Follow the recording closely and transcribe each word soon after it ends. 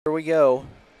Here we go.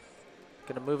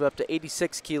 Going to move up to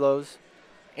 86 kilos.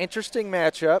 Interesting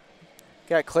matchup.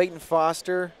 Got Clayton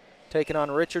Foster taking on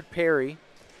Richard Perry.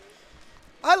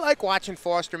 I like watching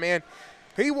Foster, man.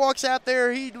 He walks out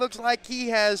there, he looks like he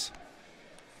has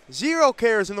zero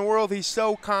cares in the world. He's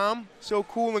so calm, so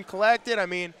cool and collected. I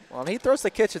mean, well, and he throws the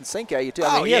kitchen sink at you, too.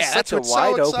 I mean, he has such a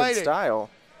wide-open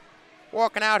style.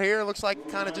 Walking out here, looks like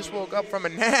he kind of just woke up from a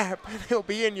nap. He'll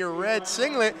be in your red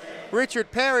singlet.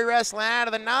 Richard Perry wrestling out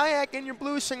of the NYAC in your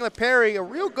blue singlet. Perry, a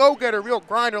real go-getter, real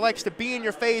grinder, likes to be in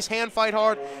your face, hand fight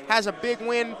hard, has a big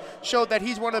win, showed that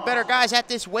he's one of the better guys at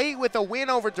this weight with a win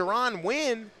over Duran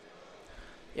Win.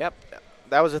 Yep,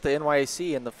 that was at the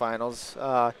NYAC in the finals.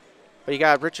 But you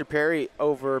got Richard Perry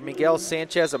over Miguel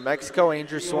Sanchez of Mexico,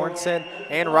 Andrew Sorensen,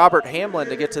 and Robert Hamlin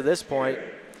to get to this point.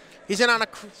 He's in on a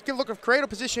look of cradle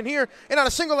position here, and on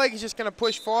a single leg, he's just going to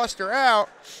push Foster out.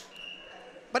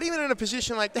 But even in a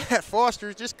position like that,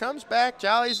 Foster just comes back,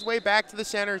 jollies his way back to the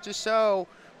center, just so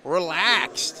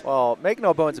relaxed. Well, make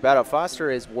no bones about it,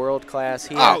 Foster is world class.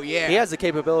 He has the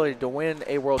capability to win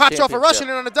a world championship. Pops off a Russian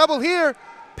and on a double here.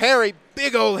 Perry,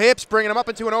 big old hips, bringing him up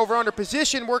into an over-under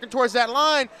position, working towards that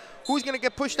line. Who's going to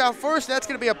get pushed out first? That's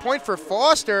going to be a point for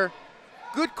Foster.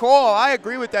 Good call. I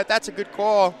agree with that. That's a good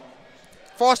call.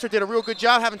 Foster did a real good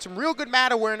job having some real good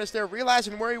mat awareness there,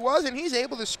 realizing where he was, and he's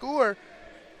able to score.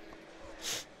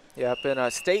 Yep, and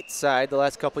stateside, the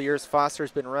last couple of years, Foster's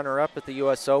been runner-up at the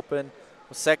U.S. Open,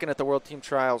 was second at the World Team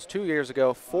Trials 2 years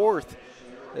ago, fourth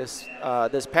this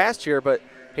past year, but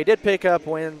he did pick up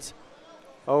wins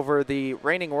over the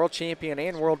reigning world champion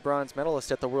and world bronze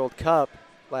medalist at the World Cup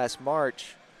last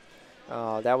March.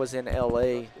 That was in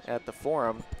L.A. at the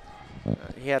Forum.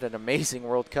 He had an amazing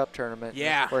World Cup tournament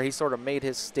where he sort of made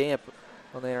his stamp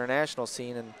on the international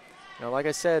scene. And, you know, like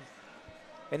I said,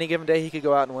 any given day he could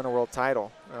go out and win a world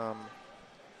title.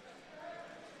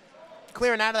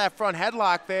 Clearing out of that front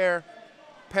headlock there.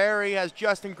 Perry has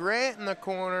Justin Grant in the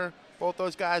corner. Both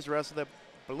those guys wrestled at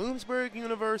Bloomsburg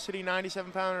University,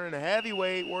 97-pounder and a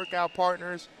heavyweight workout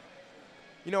partners.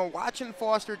 You know, watching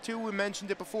Foster, too, we mentioned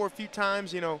it before a few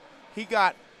times, you know, he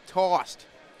got tossed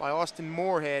by Austin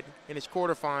Moorhead in his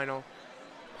quarterfinal.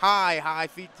 High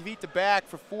feet to back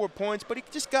for 4 points, but he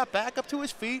just got back up to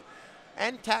his feet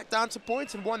and tacked on some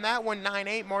points and won that one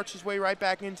 9-8, marched his way right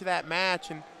back into that match.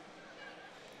 And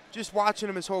just watching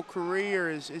him his whole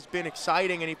career has been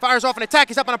exciting. And he fires off an attack.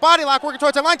 He's up on a body lock, working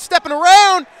towards the line, stepping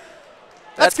around.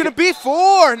 That's going to be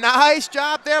 4. Nice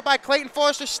job there by Clayton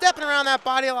Foster, stepping around that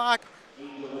body lock.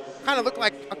 Kind of looked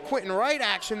like a Quentin Wright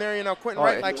action there. You know, Quentin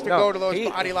Wright likes to go to those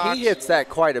body locks. He hits that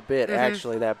quite a bit,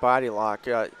 actually, that body lock.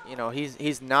 You know,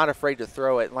 he's not afraid to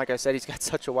throw it. And like I said, he's got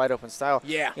such a wide open style.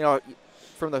 Yeah. You know,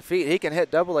 from the feet, he can hit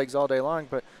double legs all day long.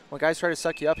 But when guys try to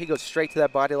suck you up, he goes straight to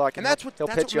that body lock, and he'll pitch you over the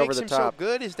top. That's what makes him so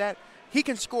good, is that he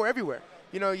can score everywhere.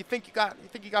 You know, you think you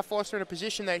got Foster in a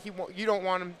position that you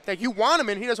want him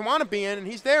in, he doesn't want to be in, and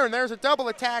he's there, and there's a double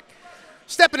attack,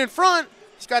 stepping in front.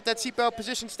 He's got that seatbelt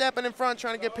position, stepping in front,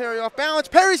 trying to get Perry off balance.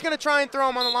 Perry's going to try and throw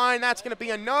him on the line. That's going to be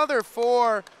another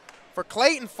 4 for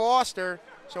Clayton Foster.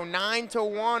 So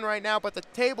 9-1 right now, but the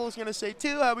table is going to say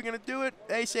 2. How are we going to do it?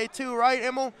 They say 2, right,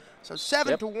 Immel? So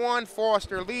 7-1,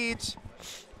 Foster leads.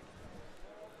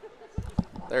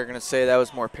 They're going to say that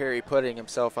was more Perry putting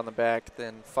himself on the back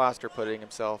than Foster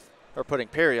putting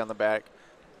Perry on the back.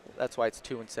 That's why it's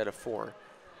 2 instead of 4.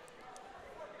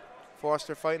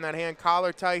 Foster fighting that hand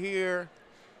collar tie here.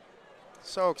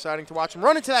 So exciting to watch him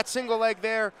run into that single leg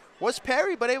there. Was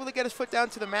Perry, but able to get his foot down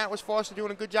to the mat. Was Foster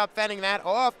doing a good job fending that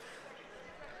off.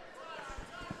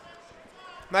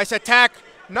 Nice attack.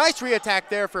 Nice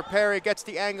re-attack there for Perry. Gets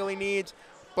the angle he needs.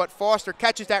 But Foster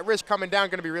catches that wrist coming down.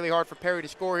 Going to be really hard for Perry to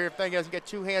score here if he doesn't get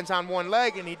 2 hands on one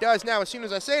leg. And he does now as soon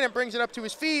as I say it and brings it up to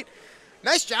his feet.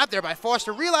 Nice job there by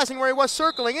Foster, realizing where he was,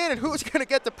 circling in. And who's going to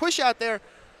get the push out there?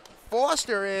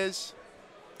 Foster is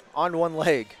on one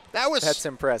leg. That's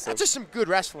impressive. That's just some good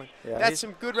wrestling. Yeah, that's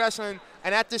some good wrestling.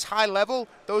 And at this high level,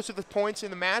 those are the points in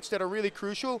the match that are really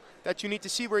crucial, that you need to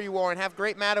see where you are and have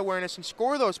great mat awareness and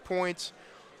score those points.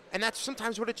 And that's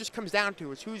sometimes what it just comes down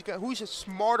to, is who's a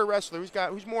smarter wrestler,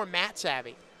 who's more mat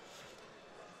savvy.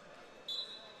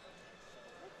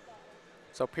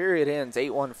 So period ends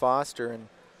 8-1 Foster, and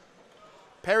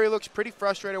Perry looks pretty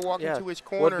frustrated walking to his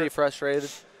corner. Would be frustrated.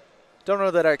 Don't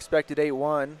know that I expected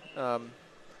 8-1.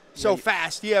 So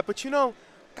fast, yeah. But, you know,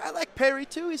 a guy like Perry,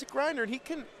 too, he's a grinder, and he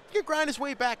can grind his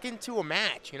way back into a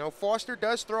match. You know, Foster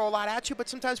does throw a lot at you, but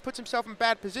sometimes puts himself in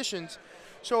bad positions.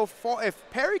 So if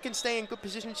Perry can stay in good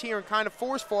positions here and kind of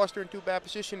force Foster into a bad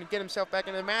position and get himself back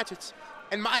into the match, it's,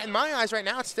 in my eyes right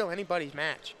now, it's still anybody's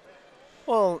match.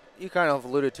 Well, you kind of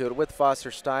alluded to it. With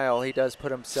Foster's style, he does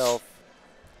put himself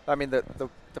I mean, the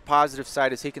positive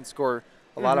side is he can score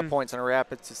a lot of points in a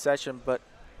rapid succession, but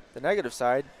the negative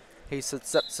side, he's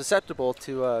susceptible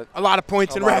to a lot of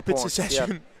points in rapid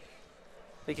succession. Yeah.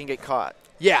 He can get caught.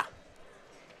 Yeah.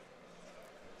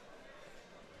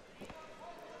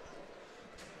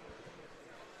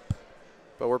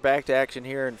 But we're back to action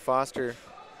here, and Foster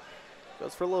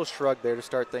goes for a little shrug there to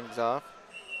start things off.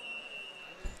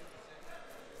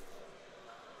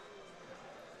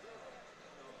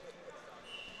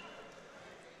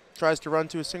 Tries to run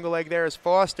to a single leg there as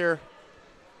Foster.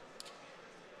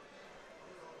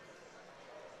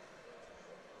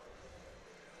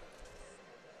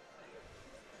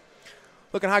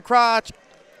 Looking high crotch.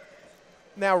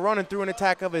 Now running through an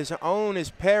attack of his own is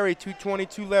Perry.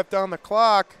 2:22 left on the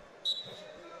clock.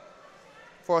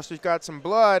 Foster's got some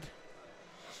blood.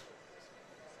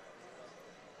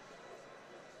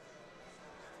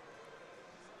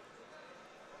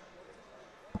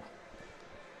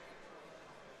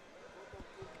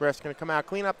 Ref's going to come out,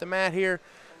 clean up the mat here,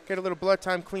 get a little blood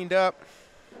time cleaned up.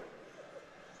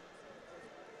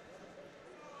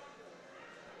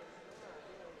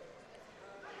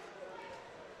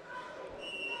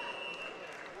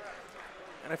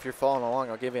 And if you're following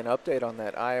along, I'll give you an update on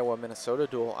that Iowa-Minnesota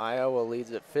duel. Iowa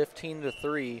leads at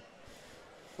 15-3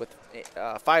 with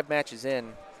 5 matches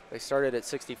in. They started at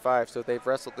 65, so they've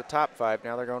wrestled the top 5.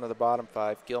 Now they're going to the bottom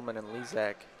 5. Gilman and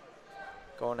Lezak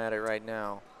going at it right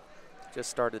now. Just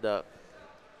started up.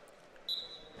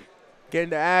 Get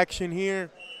into action here.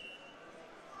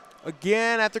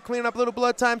 Again, after cleaning up a little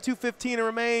blood time, 2:15 it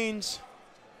remains.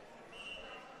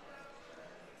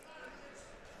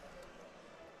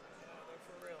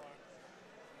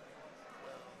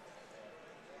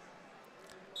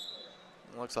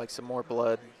 Looks like some more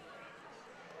blood.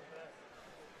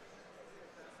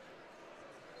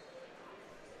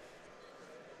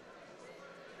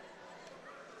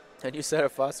 And you said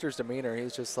of Foster's demeanor,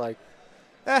 he's just like,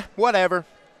 whatever.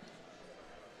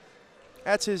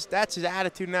 That's his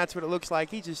attitude, and that's what it looks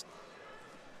like. He's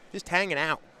just hanging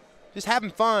out, just having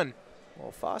fun.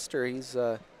 Well, Foster, he's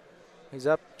up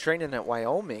training at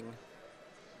Wyoming.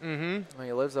 Mm-hmm.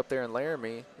 He lives up there in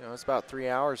Laramie. You know, it's about 3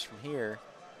 hours from here.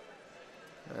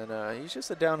 And he's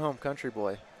just a down-home country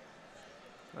boy.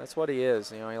 That's what he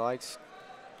is. You know, he likes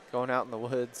going out in the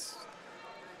woods,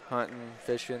 hunting,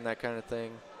 fishing, that kind of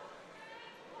thing.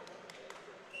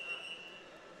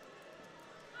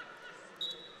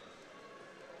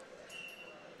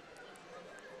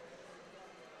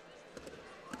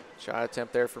 Shot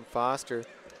attempt there from Foster.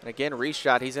 And again,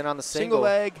 reshot. He's in on the single. Single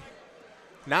leg.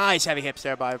 Nice heavy hips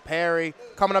there by Perry.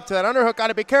 Coming up to that underhook. Got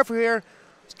to be careful here.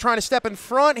 He's trying to step in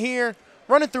front here.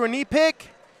 Running through a knee pick.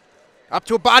 Up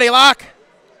to a body lock.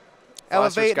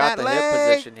 Elevate that leg. Hip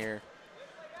position here.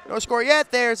 No score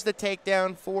yet. There's the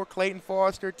takedown for Clayton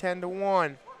Foster,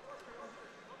 10-1.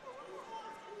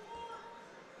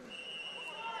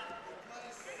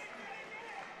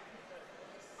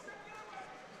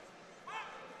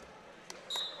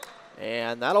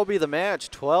 And that'll be the match,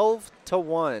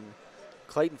 12-1.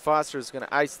 Clayton Foster is going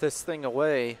to ice this thing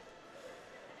away.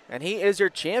 And he is your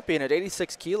champion at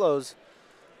 86 kilos.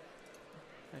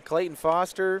 And Clayton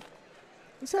Foster,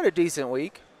 he's had a decent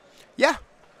week. Yeah,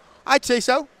 I'd say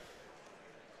so.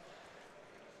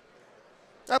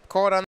 Up, caught on.